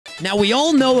Now, we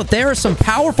all know that there are some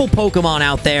powerful Pokemon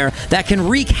out there that can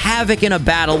wreak havoc in a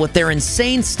battle with their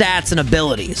insane stats and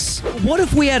abilities. What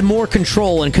if we had more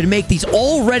control and could make these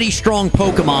already strong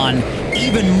Pokemon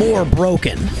even more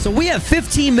broken? So we have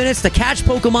 15 minutes to catch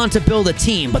Pokemon to build a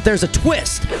team, but there's a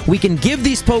twist. We can give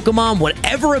these Pokemon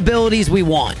whatever abilities we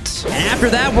want. And after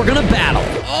that, we're gonna battle.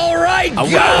 All right,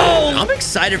 go! I'm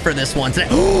excited for this one today.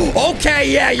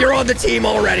 Okay, yeah, you're on the team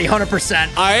already,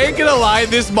 100%. I ain't gonna lie,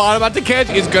 this mod I'm about to catch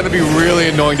is gonna be really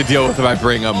annoying to deal with if I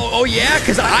bring him. Oh yeah,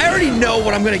 because I already know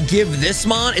what I'm gonna give this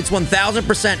mon. It's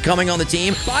 1000% coming on the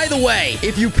team. By the way,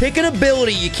 if you pick an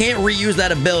ability, you can't reuse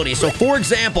that ability. So for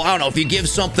example, I don't know, if you give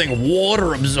something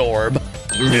water absorb,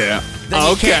 yeah, then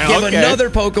you can't give another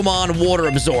Pokemon water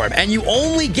absorb, and you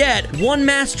only get one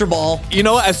Master Ball. You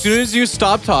know what? As soon as you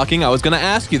stop talking, I was gonna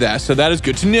ask you that, so that is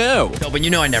good to know. No, but you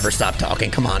know I never stop talking.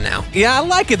 Come on now. Yeah, I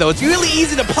like it though. It's really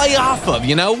easy to play off of,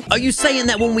 you know? Are you saying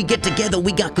that when we get together,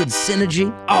 we got good synergy?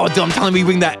 Oh, I'm telling me,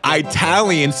 bring that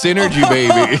Italian synergy,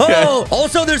 baby.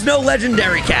 Also, there's no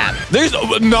legendary cap. There's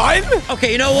none?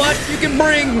 Okay, you know what? You can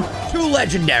bring 2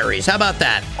 legendaries. How about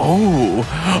that? Oh,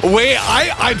 wait,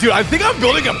 dude, I think I'm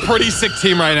building a pretty sick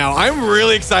team right now. I'm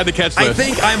really excited to catch this. I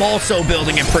think I'm also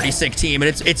building a pretty sick team, and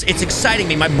it's exciting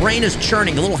me. My brain is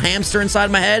churning. The little hamster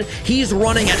inside my head, he's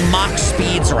running at Mach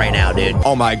speeds right now, dude.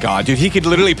 Oh my god, dude, he could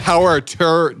literally power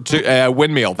a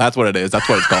windmill. That's what it is. That's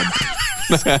what it's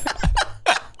called.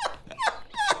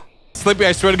 Slippy,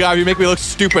 I swear to God, you make me look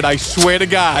stupid. I swear to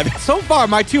God. So far,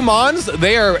 my 2 Mons,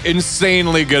 they are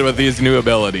insanely good with these new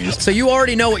abilities. So you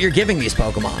already know what you're giving these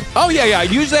Pokemon. Oh, yeah.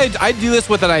 Usually, I do this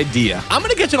with an idea. I'm going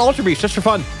to get you an Ultra Beast just for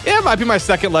fun. Yeah, it might be my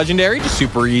second legendary. Just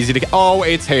super easy to... Oh,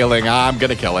 it's hailing. I'm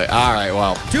going to kill it. All right,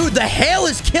 well. Dude, the hail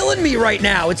is killing me right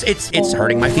now. It's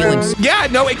hurting my feelings. Yeah,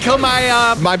 no, it killed my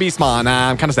Beastmon.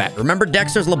 I'm kind of sad. Remember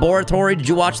Dexter's Laboratory? Did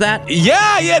you watch that?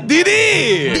 Yeah,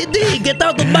 Didi! Didi, get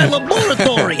out of my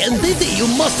laboratory. And Didi, you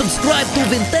must subscribe to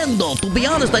Vintendo. To be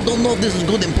honest, I don't know if this is a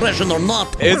good impression or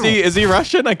not. Is he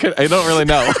Russian? I don't really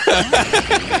know.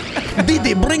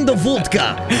 Didi, bring the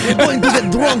vodka. We're going to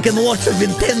get drunk and watch a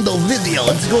Vintendo video.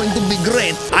 It's going to be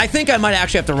great. I think I might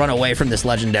actually have to run away from this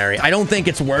legendary. I don't think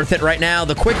it's worth it right now.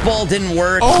 The quick ball didn't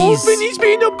work. Oh, Vinny's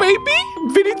being a baby.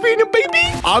 Vinny's being a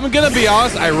baby. I'm going to be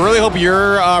honest. I really hope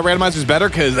your randomizer's better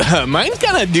because mine's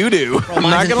kind of doo-doo. I'm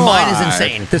not going to lie. Mine is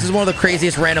insane. This is one of the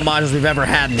craziest randomizers we've ever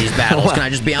had in these battles. Can I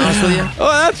just be honest with you?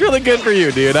 Oh, that's really good for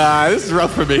you, dude. This is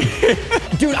rough for me.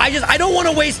 Dude, I don't want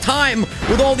to waste time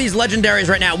with all these legendaries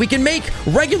right now. We can make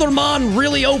regular Mon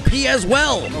really OP as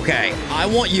well. Okay, I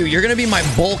want you. You're going to be my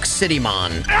bulk city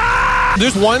Mon.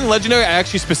 There's one legendary I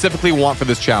actually specifically want for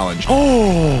this challenge.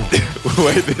 Oh,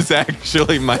 wait, this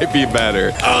actually might be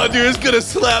better. Oh, dude, it's going to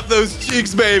slap those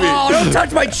cheeks, baby. Oh, don't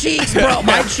touch my cheeks, bro.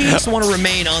 My cheeks want to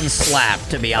remain unslapped,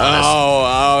 to be honest.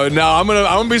 Oh, no, I'm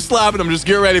gonna be slapping them. Just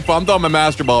get ready for I'm throwing my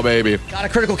Master Ball, baby. Got a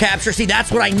critical capture. See,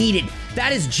 that's what I needed.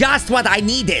 That is just what I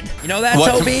needed. You know that,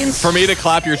 Toe Beans? For me to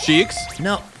clap your cheeks?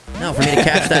 No, for me to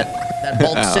catch that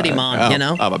bulk city Mon, you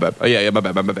know? Oh, my bad. Oh, yeah, my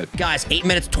bad. Guys, 8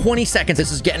 minutes, 20 seconds.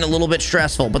 This is getting a little bit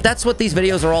stressful, but that's what these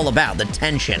videos are all about, the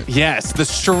tension. Yes, the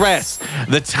stress,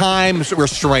 the time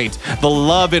restraint, the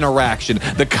love interaction,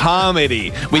 the comedy. We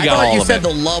got all of it. I thought you said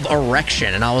the love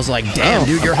erection, and I was like, damn,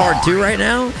 dude, you're hard too right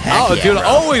now? Heck yeah, dude, bro.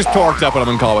 Always torqued up when I'm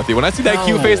in call with you. When I see that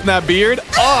cute face and that beard,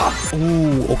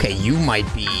 Ooh, okay, you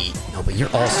might be... No, but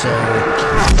you're also...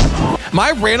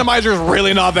 My randomizer is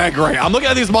really not that great. I'm looking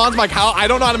at these mons like, I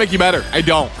don't know how to make you better. I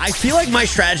don't. I feel like my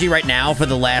strategy right now for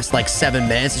the last like 7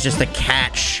 minutes is just to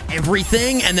catch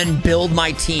everything and then build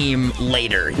my team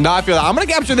later. No, I feel that. I'm gonna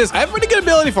capture this. I have a pretty good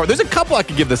ability for it. There's a couple I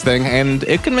could give this thing, and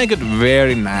it can make it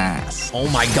very nice. Oh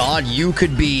my god, you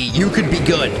could be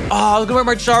good. Oh, I was gonna wear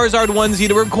my Charizard onesie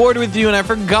to record with you, and I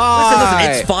forgot.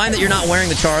 Listen, it's fine that you're not wearing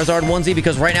the Charizard onesie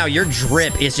because right now your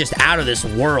drip is just out of this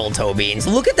world, Toe Beans.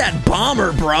 Look at that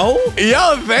bomber, bro.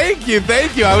 Yo, thank you.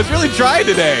 I was really trying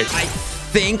today. I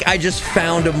think I just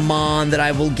found a Mon that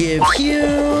I will give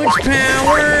huge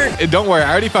power. Don't worry,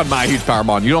 I already found my huge power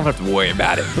Mon. You don't have to worry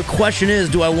about it. The question is,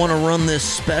 do I want to run this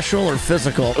special or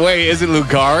physical? Wait, is it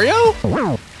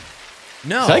Lucario?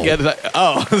 No. Did I get that?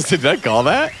 Oh, did I call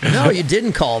that? No, you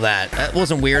didn't call that. That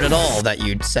wasn't weird at all that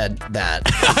you said that.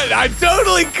 I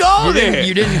totally called it.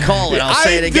 You didn't call it. I'll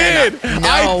say it again. No.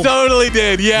 I totally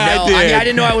did. Yeah, I did. I mean, I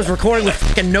didn't know I was recording with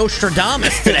fucking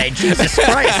Nostradamus today. Jesus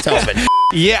Christ, Tobin.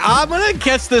 Yeah, I'm gonna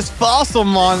catch this fossil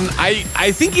Mon.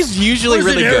 I think he's usually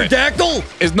really good. Aerodactyl?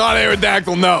 It's not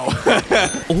Aerodactyl, no.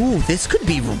 Ooh, this could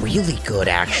be really good,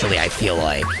 actually, I feel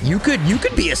like. You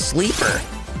could be a sleeper.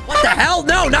 What the hell?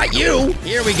 No, not you.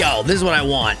 Here we go. This is what I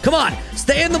want. Come on,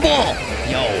 stay in the ball.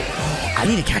 Yo, I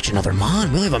need to catch another Mon.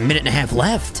 We only have a minute and a half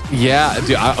left. Yeah,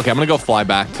 dude. Okay, I'm gonna go fly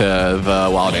back to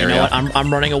the wild area. You know what?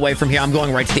 I'm running away from here. I'm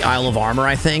going right to the Isle of Armor,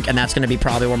 I think, and that's gonna be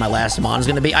probably where my last Mon is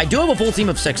gonna be. I do have a full team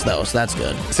of 6 though, so that's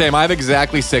good. Same. I have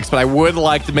exactly 6, but I would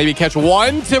like to maybe catch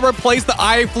 1 to replace the.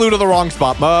 I flew to the wrong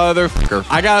spot, motherfucker.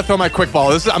 I gotta throw my quick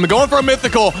ball. I'm going for a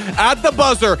mythical at the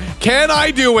buzzer. Can I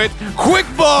do it? Quick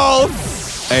ball.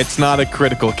 It's not a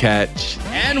critical catch.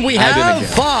 And we have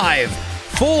 5,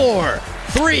 4,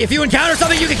 3. If you encounter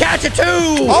something, you can catch it too.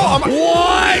 Oh, 1.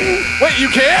 Wait, you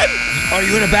can? Are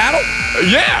you in a battle?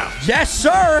 Yeah. Yes,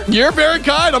 sir. You're very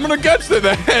kind. I'm gonna catch to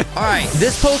that. All right,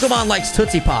 this Pokemon likes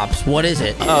Tootsie Pops. What is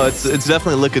it? Oh, it's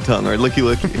definitely Lickitung or Licky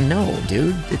Licky. No,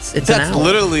 dude. It's an That's owl.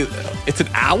 literally. It's an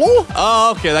owl?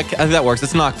 Oh, okay. That works.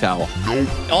 It's Noctowl.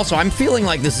 Also, I'm feeling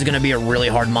like this is going to be a really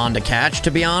hard Mon to catch,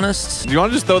 to be honest. Do you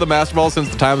want to just throw the Master Ball since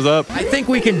the time's up? I think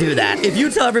we can do that. If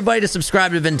you tell everybody to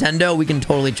subscribe to Vintendo, we can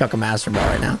totally chuck a Master Ball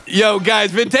right now. Yo,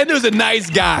 guys, Vintendo's a nice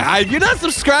guy. You're not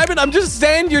subscribing. I'm just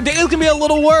saying your day's going to be a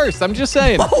little worse. I'm just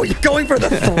saying. Oh, you're going for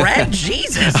the threat?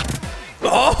 Jesus.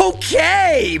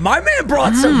 Okay, my man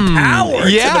brought some power to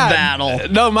the battle.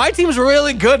 No, my team's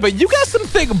really good, but you got some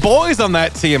thick boys on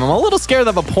that team. I'm a little scared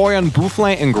of Vaporeon,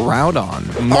 Bouffalant, and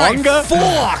Groudon. Manga? All right,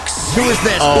 Fox. Who is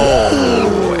this?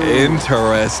 Oh,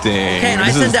 interesting. Okay, and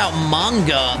I send out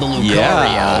Manga, the Lucario.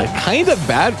 Yeah, kind of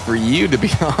bad for you, to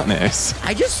be honest.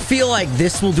 I just feel like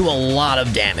this will do a lot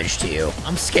of damage to you.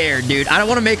 I'm scared, dude. I don't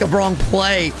want to make a wrong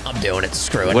play. I'm doing it.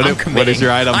 Screw it. I'm committing. What is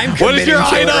your item? I'm what is your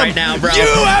committing to item it right now, bro. You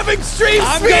have extreme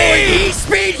I'm speed. going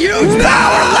E-Speed, huge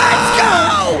power. Let's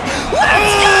go.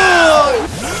 Let's go.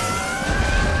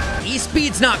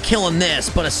 E-Speed's not killing this,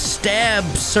 but a stab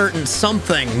certain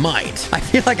something might. I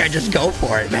feel like I just go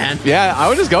for it, man. Yeah, I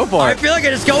would just go for I it. feel like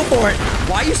I just go for it.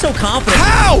 Why are you so confident?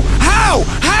 How?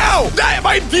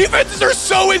 My defenses are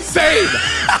so insane.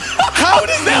 How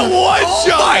does that one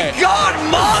shot? Oh my God,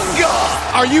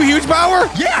 Manga! Are you huge power?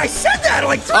 Yeah, I said that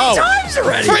like 3 times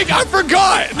already. Freak, I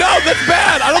forgot. No, that's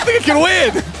bad. I don't think I can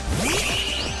win.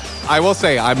 I will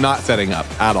say, I'm not setting up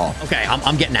at all. Okay,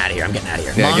 I'm getting out of here. I'm getting out of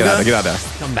here. Yeah, Manga, get out of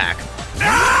there. come back.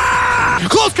 Ah!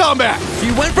 Close combat. So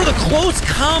you went for the close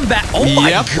combat. Oh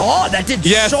my God, that did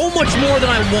so much more than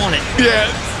I wanted.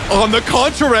 Yeah. On the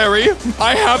contrary,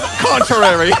 I have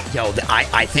contrary. Yo,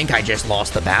 I think I just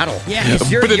lost the battle. Yeah,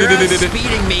 you're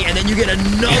outspeeding me, and then you get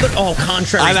another. Oh,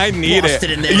 contrary. And I need it.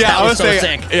 In this. Yeah, that was so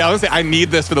sick. Yeah, I would say I need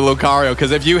this for the Lucario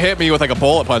because if you hit me with like a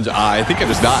bullet punch, I think I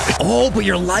just died. Oh, but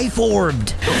you're life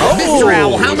orbed. Oh. Mr.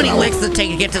 Owl, how many licks does it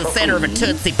take to get to the center of a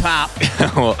Tootsie Pop?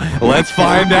 Well, let's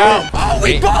find out. Oh,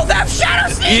 we both have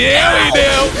Shadow Sneak. Yeah, we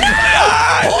do. No!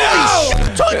 Holy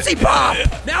shit, Tootsie Pop!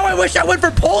 Now I wish I went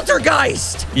for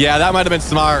Poltergeist. Yeah, that might have been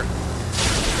smart.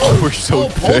 Oh, we're so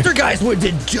Poltergeist would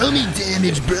did dummy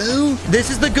damage, bro. This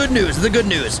is the good news. The good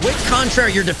news. With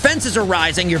contrary, your defenses are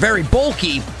rising. You're very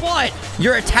bulky, but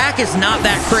your attack is not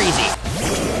that crazy.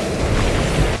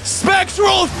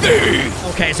 Spectral Thief!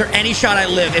 Okay, is there any shot I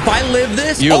live? If I live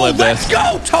this, let's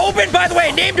go! Tobin, by the way,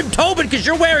 I named him Tobin because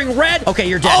you're wearing red. Okay,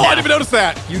 you're dead now. I didn't even notice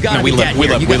that. You gotta be dead. We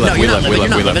live.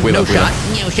 No shot.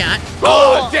 No shot.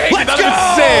 Oh, dang it, that was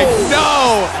sick.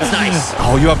 No. That's nice.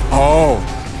 Oh, you have, oh,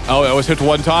 it was hit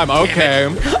one time. Okay.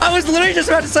 I was literally just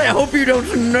about to say, I hope you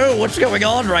don't know what's going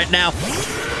on right now.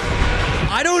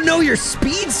 I don't know your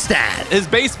speed stat. His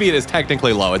base speed is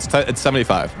technically low. It's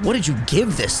 75. What did you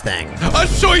give this thing? A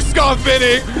choice scarf,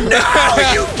 Vinny. No,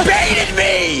 you baited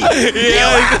me. You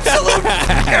absolute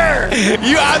fucker.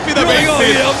 You asked me the base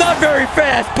speed. I'm not very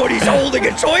fast, but he's holding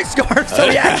a choice scarf, so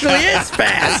he actually is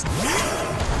fast.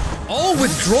 Oh,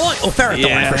 withdrawing. Oh,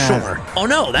 Ferrothorn for sure. Oh,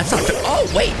 no, that's not. Oh,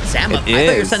 wait, Zama. I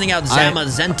thought you were sending out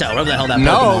Zamazenta, whatever the hell that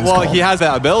Pokemon's called. He has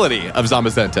that ability of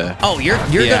Zamazenta. Oh, you're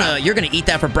gonna eat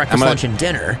that for breakfast, lunch, and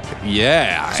dinner.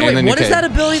 Yeah. So wait, what is that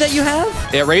ability that you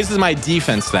have? It raises my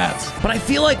defense stats. But I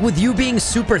feel like with you being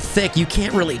super thick, you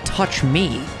can't really touch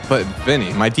me. But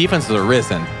Vinny, my defenses are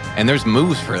risen, and there's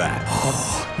moves for that.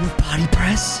 Oh, you body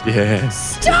press?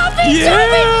 Yes. Stop it!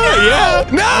 Yeah, stop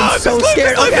it! No! I'm so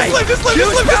scared. Okay. Just live.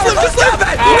 Stop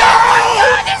it! No!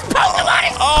 Oh, this Pokemon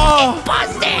is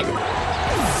busted!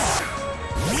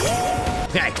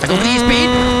 Okay, I go with E-Speed.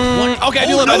 Okay, I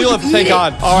do live. Thank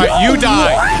God. All right, you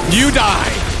die.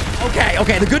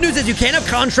 Okay. The good news is you can't have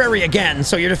contrary again,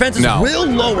 so your defenses will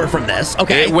lower from this.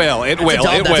 Okay. It will. That's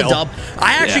a dub.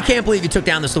 I actually can't believe you took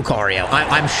down this Lucario.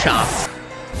 I'm shocked.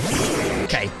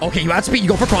 Okay, you outspeed, you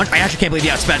go for crunch. I actually can't believe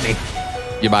you outsped me.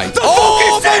 You might.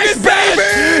 Focus Sash,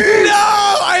 baby!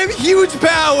 No, I have huge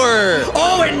power.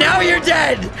 Oh, and now you're you're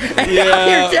dead. And now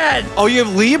you're dead. Oh, you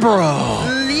have Libero.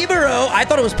 Libero. I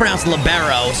thought it was pronounced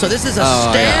libero. So this is a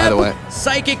stab. either way.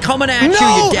 Psychic coming at you.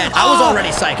 You're dead. I was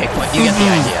already psychic, but you get the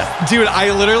idea. Dude,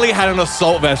 I literally had an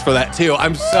assault vest for that too.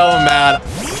 I'm so mad.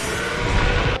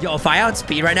 Yo, if I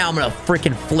outspeed right now, I'm gonna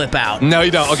freaking flip out. No,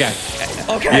 you don't. Okay.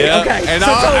 Okay, Yeah. okay. And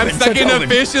So I'm Tobin, stuck in a Tobin.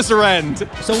 vicious rend.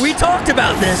 So we talked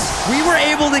about this. We were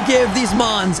able to give these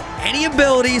Mons any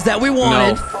abilities that we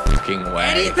wanted. No fucking way.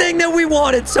 Anything that we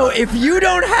wanted. So if you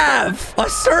don't have a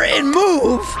certain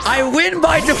move, I win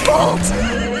by default.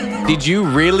 Did you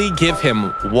really give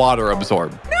him water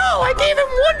absorb? No, I gave him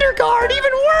Wonder Guard,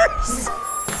 even worse.